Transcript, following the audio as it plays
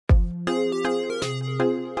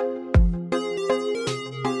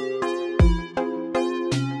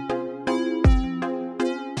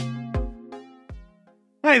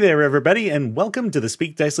Hi there, everybody, and welcome to the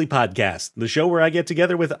Speak Dicely podcast, the show where I get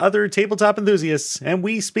together with other tabletop enthusiasts and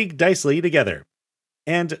we speak Dicely together.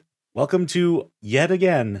 And welcome to, yet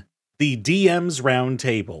again, the DM's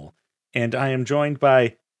Roundtable. And I am joined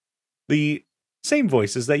by the same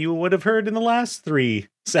voices that you would have heard in the last 3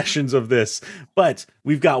 sessions of this. But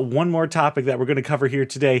we've got one more topic that we're going to cover here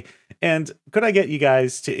today. And could I get you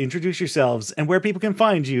guys to introduce yourselves and where people can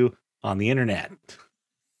find you on the internet?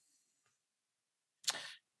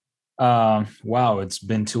 Wow, it's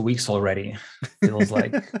been 2 weeks already. Feels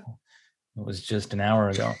like it was just an hour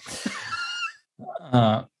ago.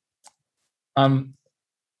 I'm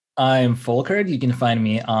Folkard. You can find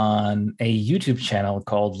me on a YouTube channel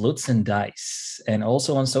called Lutes Dice, and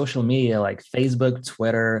also on social media like Facebook,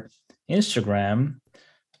 Twitter, Instagram,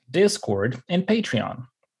 Discord, and Patreon.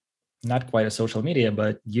 Not quite a social media,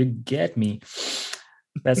 but you get me.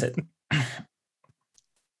 That's it.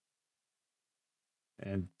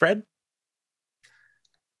 And Fred?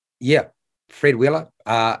 Yeah, Fred Wheeler,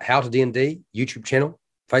 How to D&D, YouTube channel,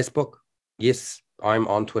 Facebook. Yes, I'm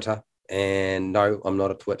on Twitter. And no, I'm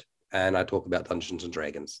not a twit. And I talk about Dungeons and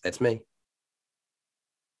Dragons. That's me.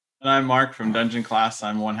 And I'm Mark from Dungeon Class.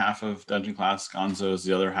 I'm one half of Dungeon Class. Gonzo is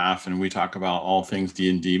the other half. And we talk about all things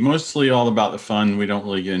D&D, mostly all about the fun. We don't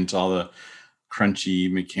really get into all the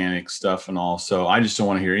crunchy mechanic stuff and all. So I just don't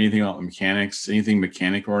want to hear anything about mechanics, anything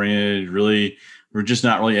mechanic oriented. Really, we're just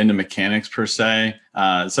not really into mechanics per se.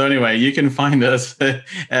 So anyway, you can find us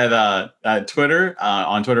at Twitter,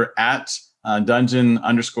 on Twitter at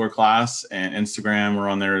Dungeon_class, and Instagram. We're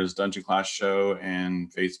on there as Dungeon Class Show,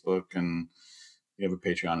 and Facebook, and we have a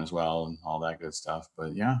Patreon as well and all that good stuff.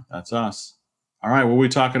 But yeah, that's us. All right, what are we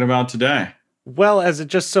talking about today? Well, as it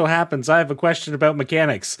just so happens, I have a question about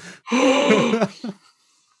mechanics. I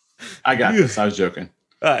got this. I was joking.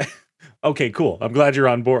 Okay, cool. I'm glad you're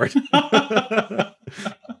on board.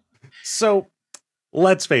 So,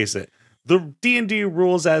 let's face it. The D&D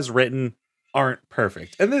rules as written aren't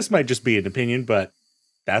perfect. And this might just be an opinion, but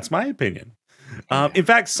that's my opinion. In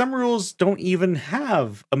fact, some rules don't even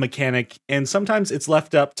have a mechanic, and sometimes it's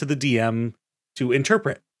left up to the DM to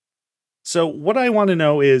interpret. So, what I want to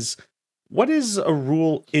know is, what is a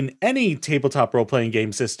rule in any tabletop role-playing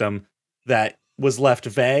game system that was left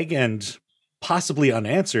vague and possibly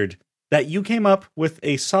unanswered that you came up with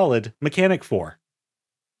a solid mechanic for?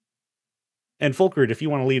 And Folkard, if you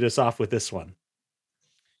want to lead us off with this one.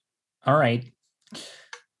 All right.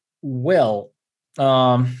 Well,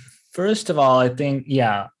 first of all, I think,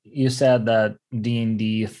 you said that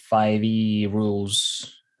D&D 5e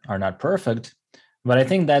rules are not perfect, but I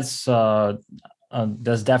think that's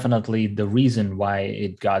definitely the reason why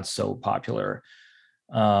it got so popular.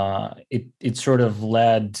 It sort of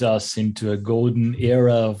led us into a golden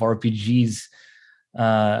era of RPGs.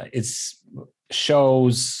 It's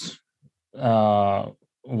shows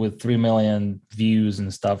with 3 million views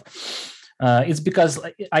and stuff. It's because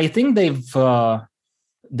I think they've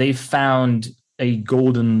found a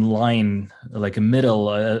golden line, like a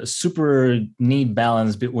middle, a super neat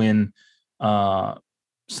balance between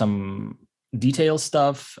some detail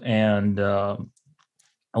stuff and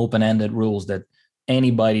open-ended rules that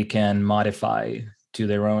anybody can modify to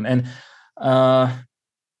their own. And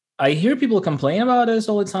I hear people complain about this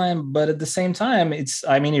all the time, but at the same time,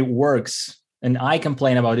 it works. And I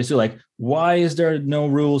complain about it too. Like, why is there no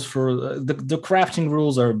rules for the crafting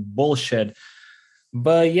rules are bullshit?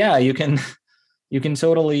 But yeah, you can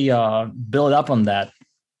totally build up on that.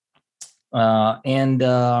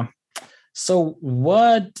 So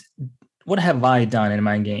what have I done in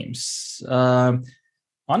my games?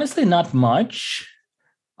 Honestly, not much.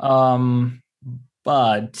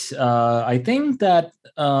 But I think that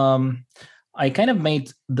I kind of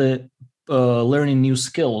made the learning new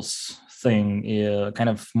skills thing kind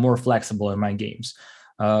of more flexible in my games.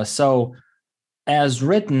 So as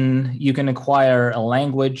written, you can acquire a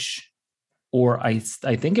language, or I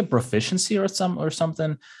think a proficiency or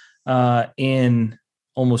something in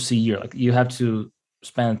almost a year. Like, you have to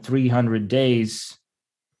spend 300 days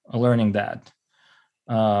learning that,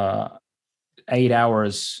 8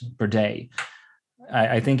 hours per day.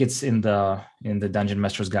 I think it's in the Dungeon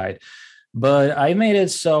Master's Guide, but I made it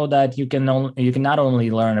so that you can not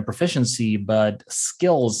only learn a proficiency, but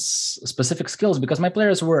specific skills, because my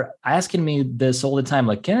players were asking me this all the time,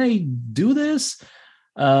 like, can I do this?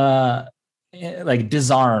 Like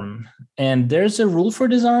disarm, and there's a rule for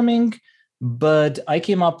disarming, but I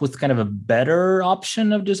came up with kind of a better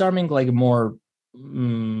option of disarming, like more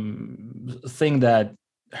thing that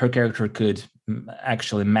her character could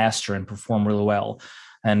actually master and perform really well.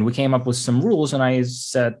 And we came up with some rules, and I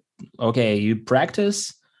said, okay, you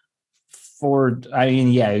practice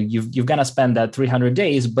you've got to spend that 300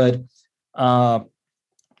 days, but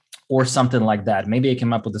or something like that. Maybe I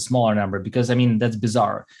came up with a smaller number because that's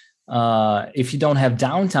bizarre. If you don't have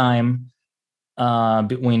downtime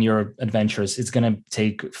between your adventures, it's going to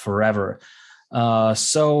take forever.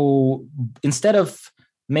 So instead of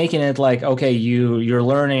making it like, okay, you're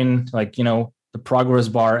learning like, the progress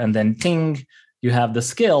bar and then ting, you have the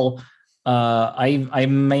skill. I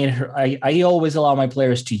always allow my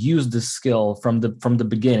players to use the skill from the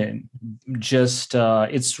beginning. Just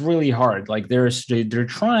it's really hard. Like they're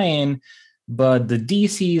trying, but the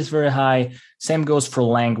DC is very high. Same goes for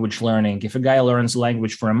language learning. If a guy learns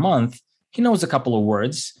language for a month, he knows a couple of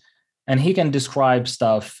words and he can describe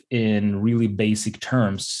stuff in really basic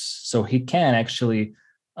terms. So he can actually,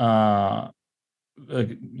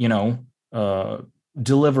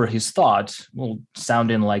 deliver his thought. Well,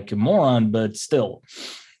 sounding like a moron, but still.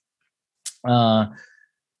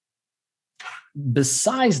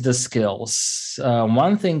 Besides the skills,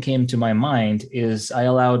 one thing came to my mind is I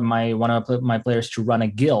allowed one of my players to run a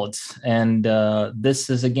guild, and this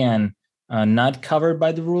is again not covered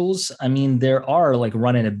by the rules. There are like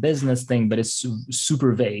running a business thing, but it's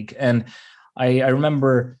super vague. And I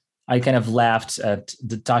remember I kind of laughed at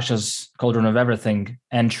the Tasha's Cauldron of Everything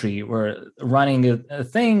entry, where running a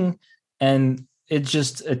thing, and it's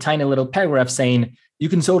just a tiny little paragraph saying, you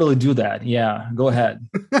can totally do that. Yeah, go ahead.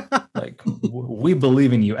 Like, we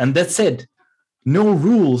believe in you. And that's it. No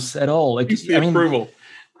rules at all. Like, approval.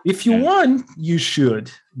 If you want, you should.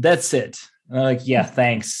 That's it. Like, yeah,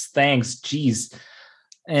 thanks. Geez.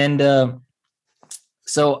 And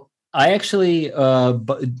so I actually,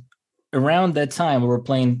 around that time, we were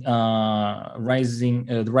playing the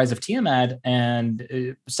Rise of Tiamat,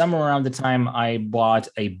 and somewhere around the time I bought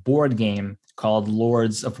a board game called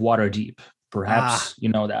Lords of Waterdeep. Perhaps you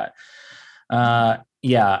know that.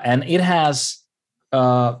 And it has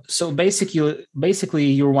so basically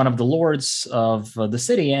you're one of the lords of the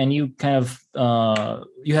city, and you kind of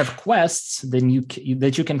you have quests that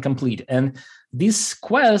you can complete, and these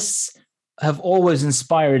quests have always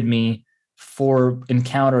inspired me for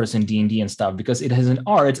encounters in D&D and stuff, because it has an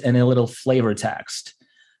art and a little flavor text,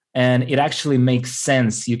 and it actually makes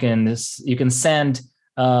sense. You can send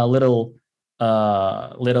little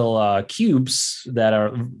cubes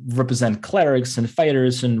that represent clerics and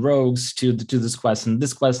fighters and rogues to this quest, and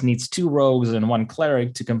this quest needs 2 rogues and 1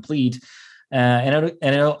 cleric to complete, and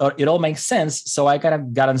it all makes sense. So I kind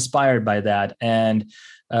of got inspired by that, and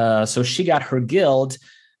so she got her guild,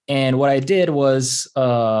 and what I did was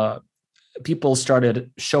people started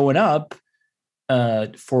showing up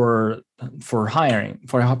for hire,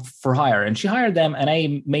 and she hired them, and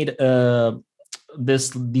I made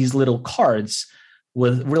these little cards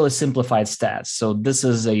with really simplified stats. So this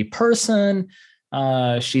is a person,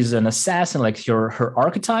 she's an assassin, like her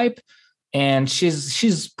archetype, and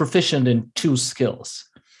she's proficient in 2 skills,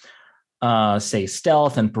 say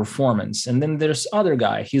stealth and performance. And then there's other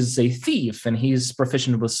guy, he's a thief, and he's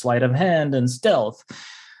proficient with sleight of hand and stealth.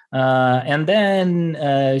 And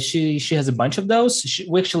then she has a bunch of those.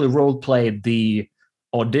 We actually role played the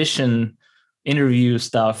audition interview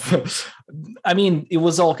stuff. It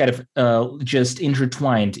was all kind of just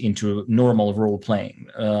intertwined into normal role playing.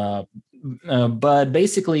 But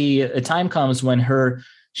basically, a time comes when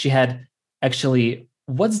she had actually,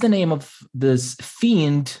 what's the name of this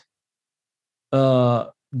fiend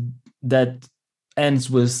that ends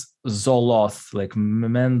with Zoloth, like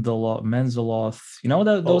Menzeloth,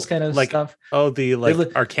 those kind of stuff. Oh, the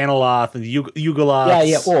Arcanoloth and Yugoloth.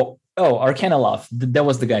 Yeah. Oh, Arcanoloth. That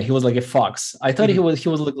was the guy. He was like a fox. I thought he was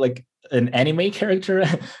like an anime character,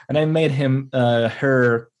 and I made him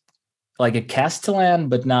her like a Castellan,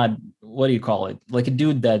 but not, what do you call it? Like a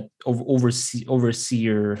dude that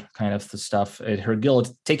overseer kind of the stuff at her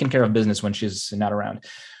guild, taking care of business when she's not around.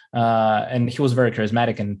 And he was very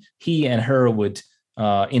charismatic, and he and her would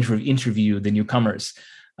interview the newcomers.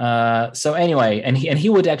 So anyway, and he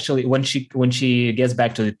would actually, when she gets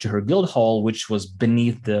back to her guild hall, which was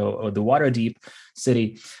beneath the Waterdeep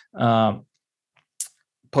city,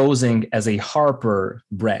 posing as a Harper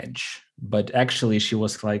branch, but actually she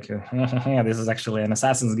was like, this is actually an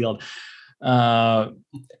assassin's guild.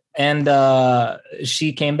 And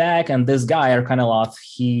she came back, and this guy Arcanoloth,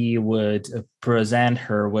 he would present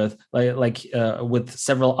her with with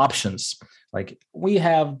several options. Like, we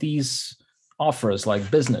have these offers,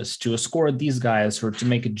 like business to escort these guys, or to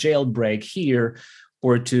make a jailbreak here,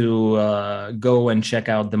 or to go and check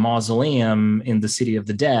out the mausoleum in the City of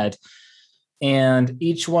the Dead. And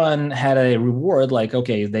each one had a reward, like,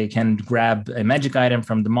 okay, they can grab a magic item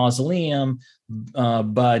from the mausoleum,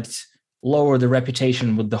 but lower the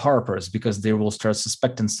reputation with the harpers because they will start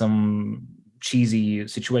suspecting some cheesy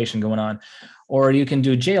situation going on. Or you can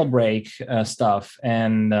do jailbreak stuff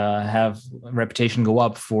and have reputation go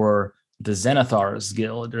up for the Zenithars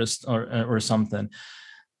Guild or something.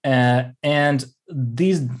 And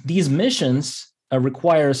these missions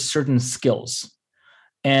require certain skills.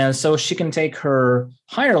 And so she can take her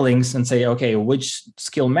hirelings and say, okay, which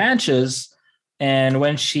skill matches? And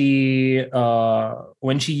when she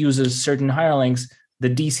uses certain hirelings, the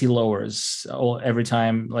DC lowers every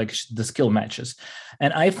time like the skill matches.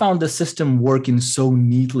 And I found the system working so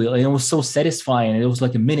neatly. Like, it was so satisfying. It was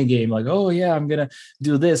like a mini game, like, oh yeah, I'm gonna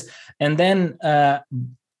do this. And then at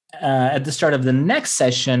the start of the next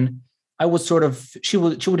session, I would she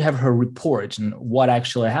would have her report and what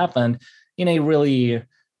actually happened in a really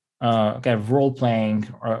kind of role-playing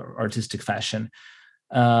or artistic fashion.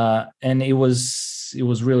 And it was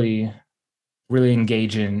really, really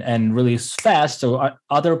engaging and really fast. So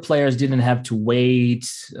other players didn't have to wait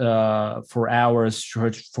for hours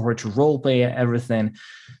for her to role-play everything.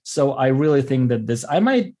 So I really think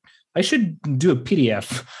that I should do a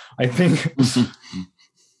PDF, I think.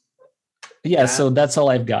 Yeah, so that's all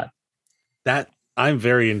I've got. That I'm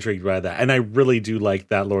very intrigued by that. And I really do like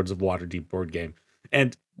that Lords of Waterdeep board game.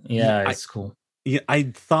 And yeah, it's cool. Yeah, I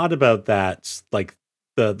thought about that, like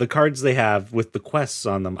the cards they have with the quests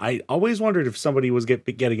on them. I always wondered if somebody was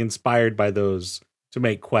getting inspired by those to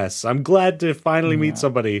make quests. I'm glad to finally meet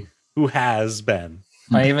somebody who has been.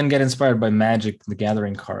 I even get inspired by Magic the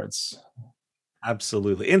Gathering cards.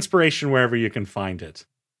 Absolutely. Inspiration wherever you can find it.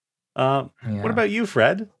 What about you,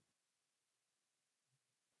 Fred?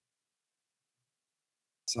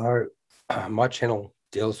 So my channel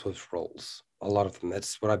deals with rules, a lot of them.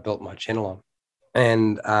 That's what I built my channel on.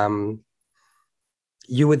 And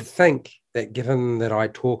you would think that given that I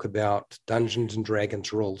talk about Dungeons and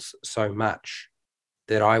Dragons rules so much,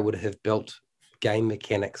 that I would have built game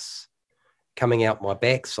mechanics coming out my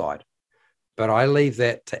backside. But I leave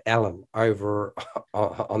that to Alan over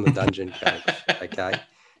on the dungeon page.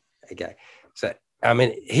 Okay. So, I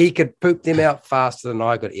mean, he could poop them out faster than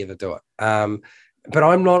I could ever do it. But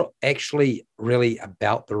I'm not actually really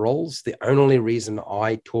about the rules. The only reason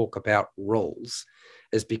I talk about rules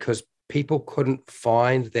is because people couldn't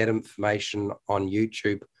find that information on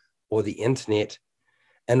YouTube or the internet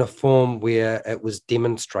in a form where it was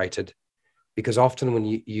demonstrated. Because often when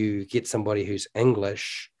you get somebody who's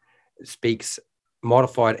English, speaks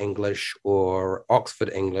modified English or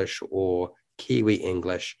Oxford English or Kiwi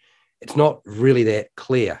English, it's not really that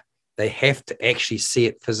clear. They have to actually see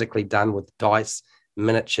it physically done with dice,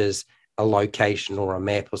 miniatures, a location or a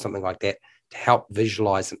map or something like that to help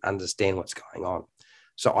visualize and understand what's going on.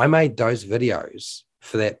 So I made those videos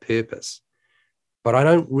for that purpose, but I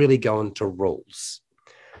don't really go into rules.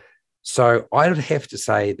 So I would have to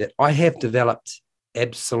say that I have developed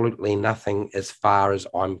absolutely nothing as far as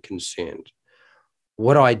I'm concerned.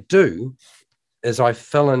 What I do is I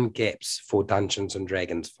fill in gaps for Dungeons and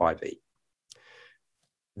Dragons 5e.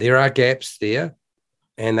 There are gaps there,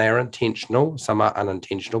 and they are intentional. Some are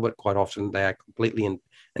unintentional, but quite often they are completely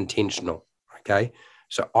intentional. Okay,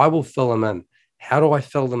 so I will fill them in. How do I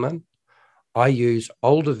fill them in? I use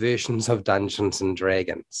older versions of Dungeons and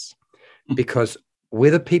Dragons because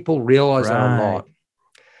whether people realize it or not,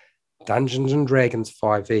 Dungeons and Dragons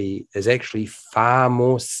 5e is actually far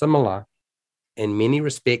more similar in many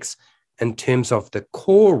respects in terms of the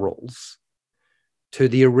core rules to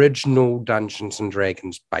the original Dungeons and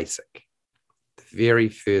Dragons basic, the very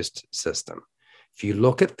first system. If you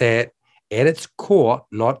look at that at its core,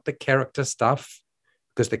 not the character stuff,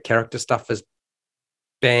 because the character stuff is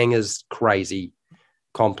bangers crazy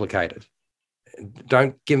complicated.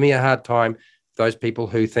 Don't give me a hard time, those people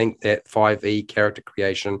who think that 5e character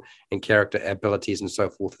creation and character abilities and so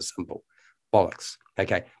forth are simple. Bollocks.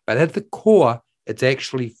 Okay. But at the core, it's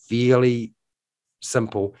actually fairly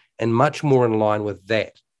simple and much more in line with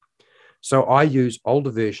that. So I use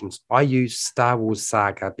older versions. I use Star Wars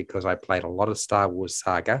Saga because I played a lot of Star Wars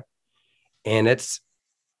Saga, and it's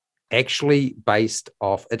actually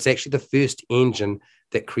it's actually the first engine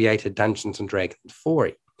that created Dungeons and Dragons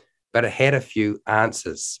 4e, but it had a few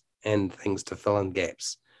answers and things to fill in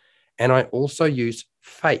gaps. And I also use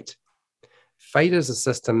Fate. Fate is a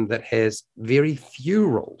system that has very few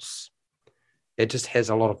rules. It just has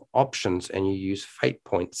a lot of options, and you use fate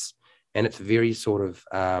points, and it's very sort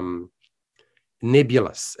of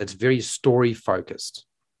nebulous. It's very story focused.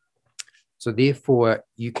 So therefore,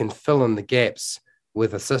 you can fill in the gaps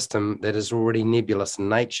with a system that is already nebulous in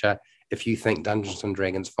nature if you think Dungeons and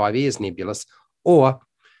Dragons 5e is nebulous, or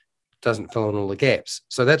doesn't fill in all the gaps.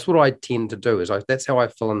 So that's what I tend to do. That's how I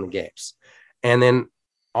fill in the gaps. And then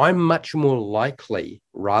I'm much more likely,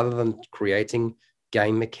 rather than creating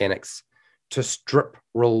game mechanics, to strip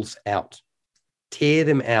rules out, tear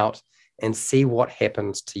them out, and see what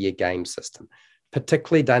happens to your game system,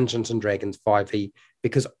 particularly Dungeons and Dragons 5e,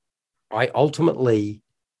 because I ultimately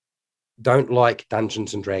don't like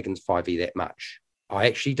Dungeons and Dragons 5e that much. I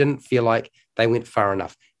actually didn't feel like they went far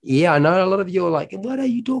enough. Yeah, I know a lot of you are like, what are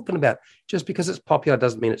you talking about? Just because it's popular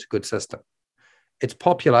doesn't mean it's a good system. It's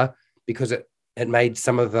popular because it made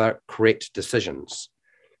some of the correct decisions.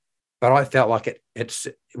 But I felt like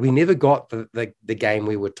we never got the game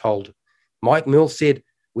we were told. Mike Mills said,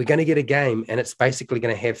 we're going to get a game and it's basically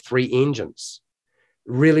going to have 3 engines.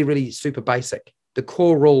 Really, really super basic. The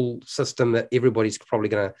core rule system that everybody's probably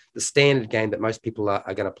the standard game that most people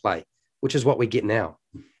are going to play, which is what we get now.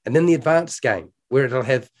 And then the advanced game, where it'll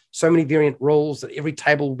have so many variant rules that every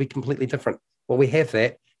table will be completely different. Well, we have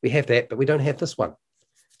that, but we don't have this one.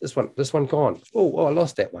 This one gone. Oh, I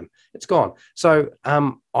lost that one. It's gone. So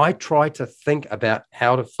I try to think about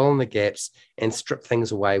how to fill in the gaps and strip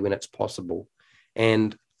things away when it's possible.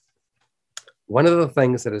 And one of the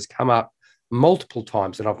things that has come up multiple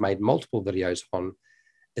times that I've made multiple videos on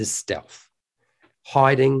is stealth.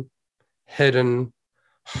 Hiding, hidden,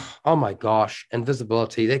 oh my gosh,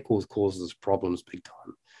 invisibility, that causes problems big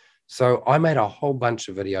time. So I made a whole bunch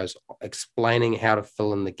of videos explaining how to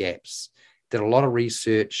fill in the gaps. Did a lot of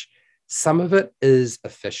research. Some of it is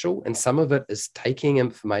official and some of it is taking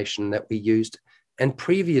information that we used in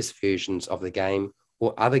previous versions of the game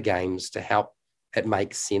or other games to help it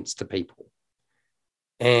make sense to people.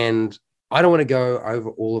 And I don't want to go over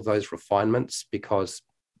all of those refinements because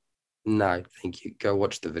no, thank you. Go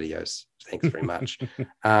watch the videos. Thanks very much.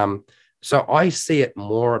 So I see it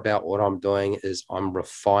more about what I'm doing is I'm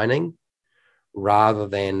refining rather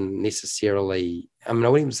than necessarily, I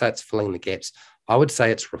wouldn't even say it's filling the gaps. I would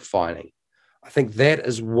say it's refining. I think that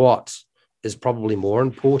is what is probably more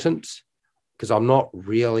important because I'm not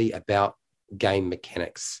really about game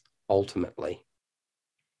mechanics ultimately.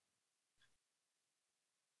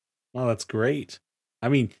 Oh, that's great. I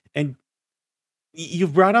mean, and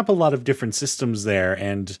you've brought up a lot of different systems there,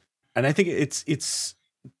 and I think it's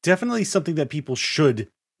definitely something that people should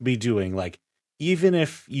be doing. Like, even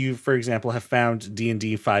if you, for example, have found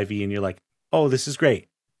D&D 5e and you're like, oh, this is great,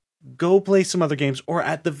 go play some other games, or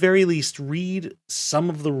at the very least, read some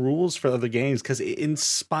of the rules for other games because it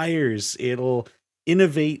inspires. It'll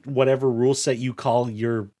innovate whatever rule set you call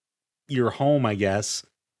your home, I guess,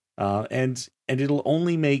 and it'll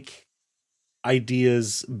only make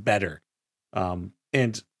ideas better. And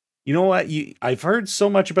you know what? I've heard so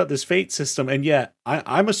much about this fate system, and yet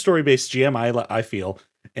I'm a story-based GM, I feel,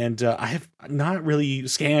 and I have not really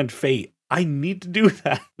scanned fate. I need to do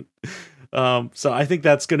that. So I think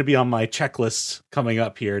that's going to be on my checklist coming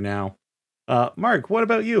up here now. Mark, what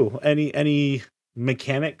about you? Any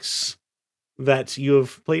mechanics that you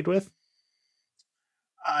have played with?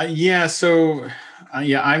 There are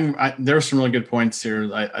some really good points here.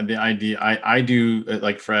 The idea, I do,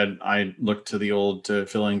 like Fred, I look to the old to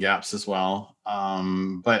fill in gaps as well.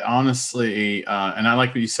 But honestly, and I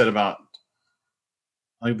like what you said about,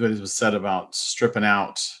 stripping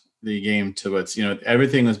out the game to its,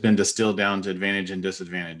 everything has been distilled down to advantage and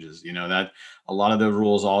disadvantages. That a lot of the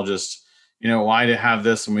rules all just, why to have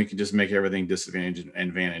this when we could just make everything disadvantage and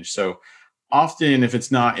advantage. So often if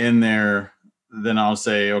it's not in there, then I'll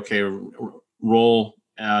say, okay, roll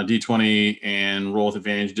D20 and roll with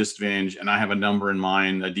advantage, disadvantage, and I have a number in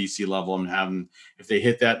mind, a DC level. I'm having, if they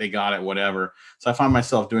hit that, they got it, whatever. So I find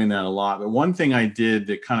myself doing that a lot. But one thing I did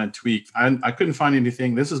that kind of tweaked, I couldn't find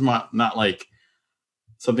anything. This is not like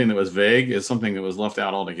something that was vague. It's something that was left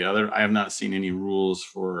out altogether. I have not seen any rules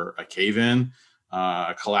for a cave-in,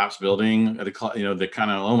 a collapsed building, the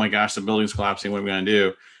kind of, oh my gosh, the building's collapsing. What are we going to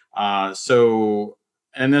do?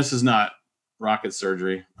 And this is not rocket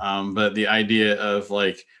surgery, but the idea of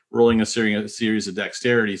like rolling a series of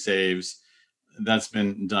dexterity saves, that's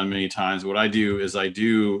been done many times. What I do is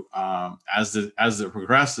as it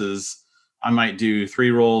progresses, I might do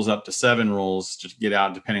 3 rolls up to 7 rolls to get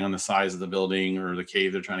out, depending on the size of the building or the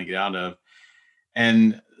cave they're trying to get out of,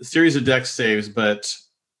 and a series of dex saves. But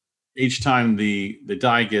each time the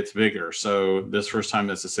die gets bigger. So this first time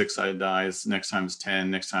it's a 6-sided die, next time it's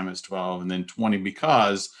 10, next time it's 12, and then 20,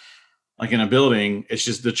 because like in a building, it's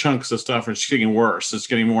just the chunks of stuff are just getting worse. It's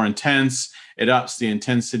getting more intense. It ups the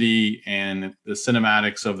intensity and the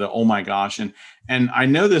cinematics of the, oh my gosh. And I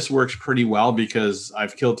know this works pretty well because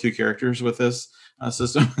I've killed 2 characters with this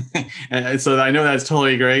system. And so I know that's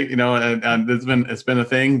totally great, and it's been a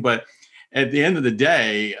thing, but at the end of the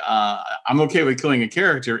day, I'm okay with killing a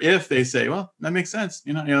character if they say, well, that makes sense.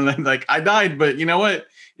 Like I died, but you know what?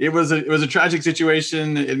 It was a tragic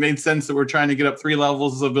situation. It made sense that we're trying to get up 3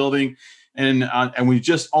 levels of building, and we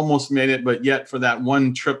just almost made it. But yet, for that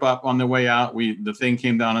one trip up on the way out, the thing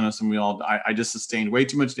came down on us, and I just sustained way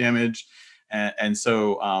too much damage, and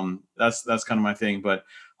so that's kind of my thing. But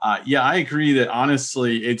yeah, I agree that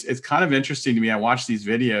honestly, it's kind of interesting to me. I watch these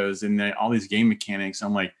videos and all these game mechanics.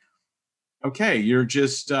 I'm like, okay, you're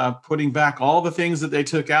just putting back all the things that they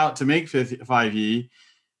took out to make 5e.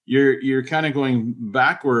 You're kind of going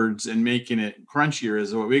backwards and making it crunchier,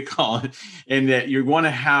 is what we call it, and that you want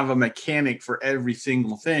to have a mechanic for every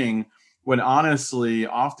single thing. When honestly,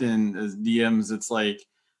 often as DMs, it's like,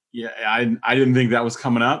 yeah, I didn't think that was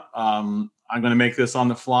coming up. I'm going to make this on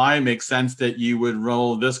the fly. It makes sense that you would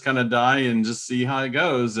roll this kind of die and just see how it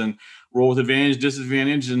goes, and roll with advantage,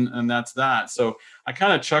 disadvantage, and that's that. So I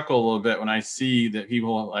kind of chuckle a little bit when I see that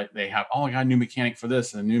people like they have, oh, I got a new mechanic for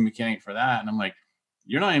this and a new mechanic for that, and I'm like,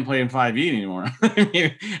 you're not even playing 5e anymore. I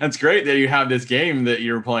mean, it's great that you have this game that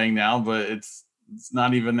you're playing now, but it's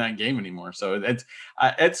not even that game anymore. So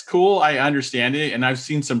it's cool. I understand it, and I've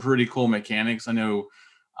seen some pretty cool mechanics. I know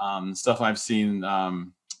stuff I've seen.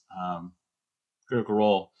 Critical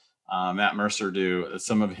Role, Matt Mercer do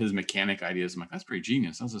some of his mechanic ideas. I'm like, that's pretty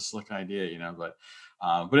genius. That's a slick idea, But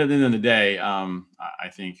at the end of the day, I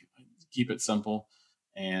think keep it simple.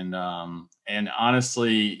 And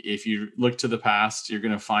honestly, if you look to the past, you're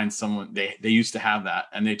going to find someone they used to have that,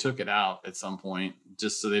 and they took it out at some point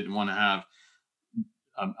just so they didn't want to have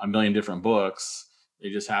a million different books. They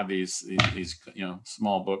just have these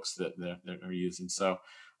small books that they're using. So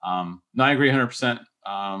no, I agree 100%.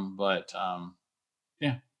 But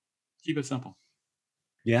yeah, keep it simple.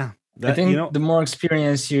 Yeah. I think the more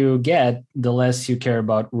experience you get, the less you care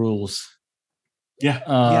about rules.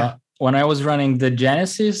 Yeah. When I was running the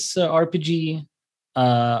Genesis RPG,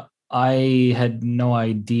 I had no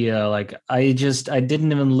idea. Like I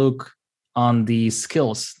didn't even look on the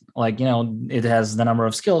skills. Like, it has the number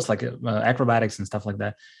of skills, like acrobatics and stuff like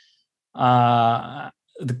that.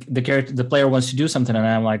 The player wants to do something, and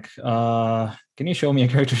I'm like, can you show me a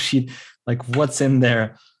character sheet? Like, what's in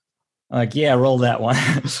there? Like, yeah, roll that one.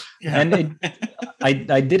 Yeah. And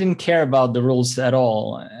I didn't care about the rules at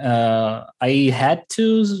all. I had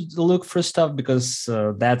to look for stuff because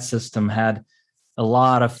that system had a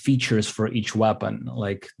lot of features for each weapon.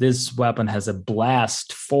 Like, this weapon has a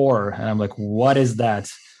blast 4, and I'm like, what is that?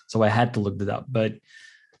 So I had to look it up. But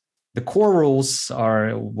the core rules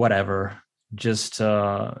are whatever. Just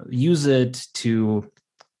use it to.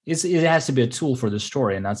 It has to be a tool for the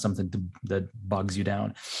story, and not something that bogs you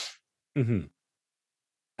down. Mm-hmm.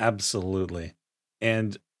 Absolutely.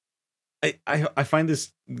 And I find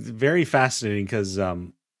this very fascinating because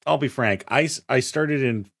I'll be frank, I started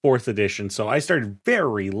in 4th edition, so I started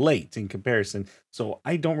very late in comparison. So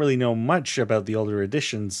I don't really know much about the older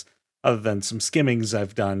editions other than some skimmings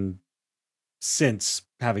I've done since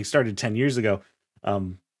having started 10 years ago.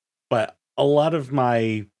 But a lot of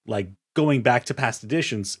my going back to past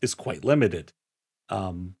editions is quite limited.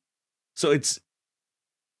 So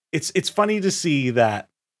it's funny to see that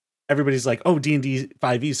everybody's like, oh, D&D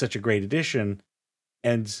 5e is such a great edition.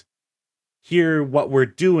 And here what we're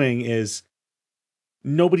doing is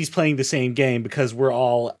nobody's playing the same game because we're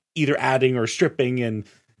all either adding or stripping and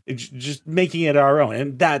just making it our own.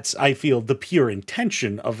 And that's, I feel, the pure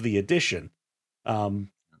intention of the edition.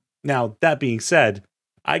 Now, that being said,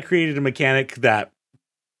 I created a mechanic that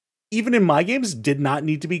even in my games did not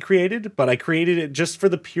need to be created, but I created it just for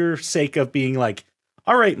the pure sake of being like,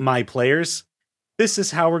 all right, my players, this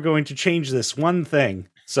is how we're going to change this one thing.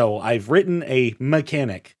 So I've written a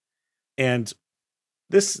mechanic, and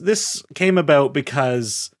this came about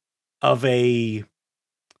because of a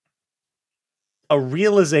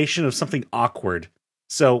realization of something awkward.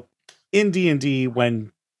 So in D&D,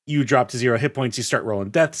 when you drop to 0 hit points, you start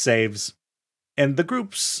rolling death saves, and the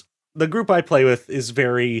group I play with is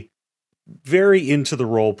very, very into the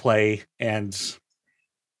role play and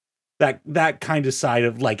that kind of side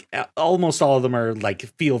of almost all of them are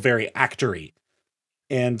feel very actory.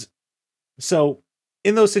 And so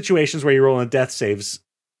in those situations where you're rolling death saves,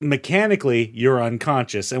 mechanically you're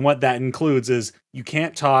unconscious. And what that includes is you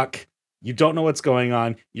can't talk, you don't know what's going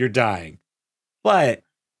on, you're dying. But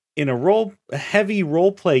in a heavy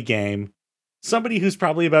role play game, somebody who's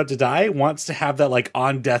probably about to die wants to have that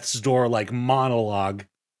on death's door monologue.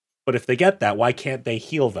 But if they get that, why can't they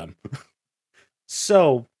heal them?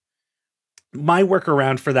 So my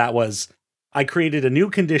workaround for that was I created a new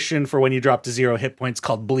condition for when you drop to 0 hit points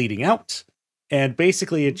called bleeding out. And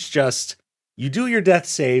basically it's just, you do your death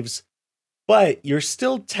saves, but you're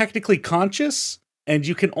still technically conscious, and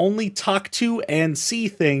you can only talk to and see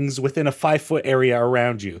things within a 5-foot area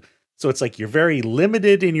around you. So it's like you're very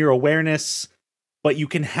limited in your awareness, but you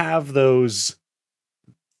can have those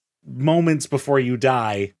moments before you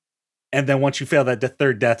die. And then once you fail that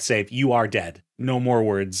third death save, you are dead. No more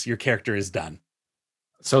words. Your character is done.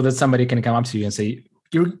 So that somebody can come up to you and say,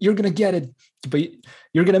 you're going to get it, but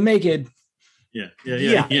you're going to make it. Yeah.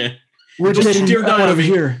 We're Just getting dare die out on of me.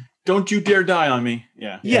 here. Don't you dare die on me.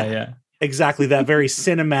 Yeah. Exactly. That very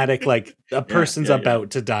cinematic, like a person's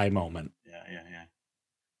about to die moment. Yeah.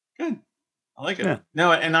 Good. I like it. Yeah.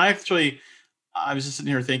 No, and I was just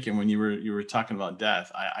sitting here thinking when you were talking about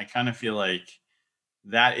death, I kind of feel like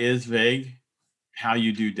that is vague how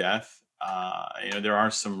you do death. There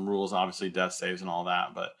are some rules, obviously death saves and all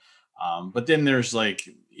that, but then there's like,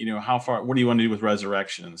 how far, what do you want to do with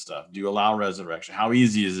resurrection and stuff? Do you allow resurrection? How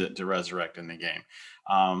easy is it to resurrect in the game?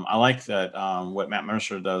 I like that what Matt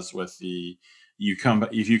Mercer does with if you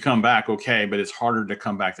come back, okay, but it's harder to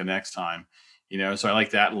come back the next time. So I like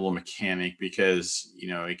that little mechanic because,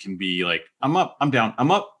 it can be like, I'm up, I'm down, I'm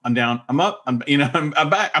up, I'm down, I'm up, I'm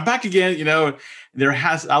back again.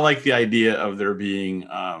 I like the idea of there being,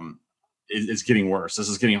 it's getting worse. This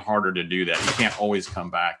is getting harder to do that. You can't always come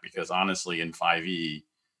back because honestly in 5e,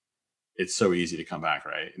 it's so easy to come back,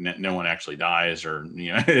 right? No one actually dies or,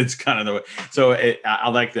 it's kind of the way. So I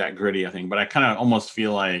like that gritty, I think, but I kind of almost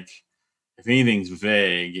feel like if anything's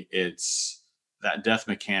vague, it's that death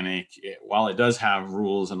mechanic, while it does have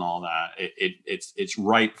rules and all that, it's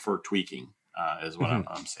ripe for tweaking, is what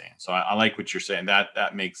I'm saying. So I like what you're saying.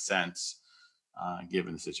 That makes sense,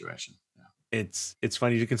 given the situation. Yeah. It's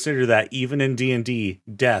funny to consider that even in D&D,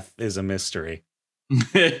 death is a mystery.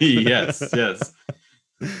 Yes.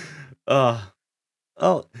 Are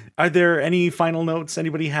there any final notes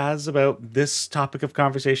anybody has about this topic of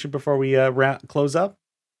conversation before we close up?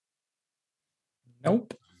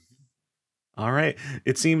 Nope. All right.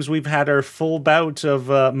 It seems we've had our full bout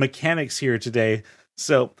of mechanics here today.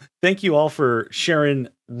 So thank you all for sharing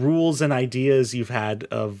rules and ideas you've had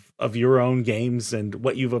of your own games and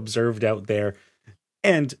what you've observed out there.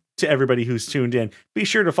 And to everybody who's tuned in, be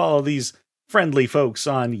sure to follow these friendly folks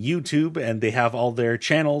on YouTube, and they have all their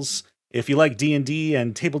channels. If you like D&D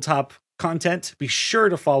and tabletop content, be sure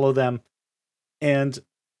to follow them. And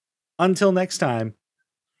until next time,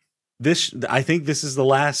 I think this is the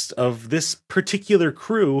last of this particular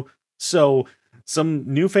crew. So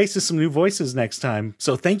some new faces, some new voices next time.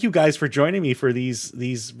 So thank you guys for joining me for these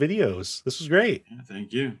videos. This was great. Yeah,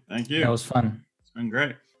 thank you. That was fun. It's been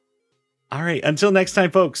great. All right. Until next time,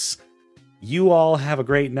 folks, you all have a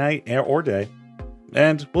great night or day,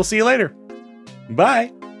 and we'll see you later.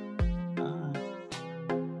 Bye.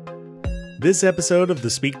 This episode of the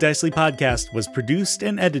Speak Dicely podcast was produced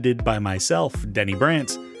and edited by myself, Teni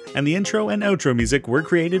Brant, and the intro and outro music were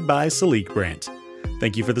created by Teni Brant.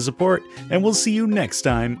 Thank you for the support, and we'll see you next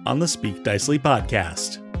time on the Speak Dicely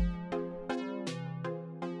podcast.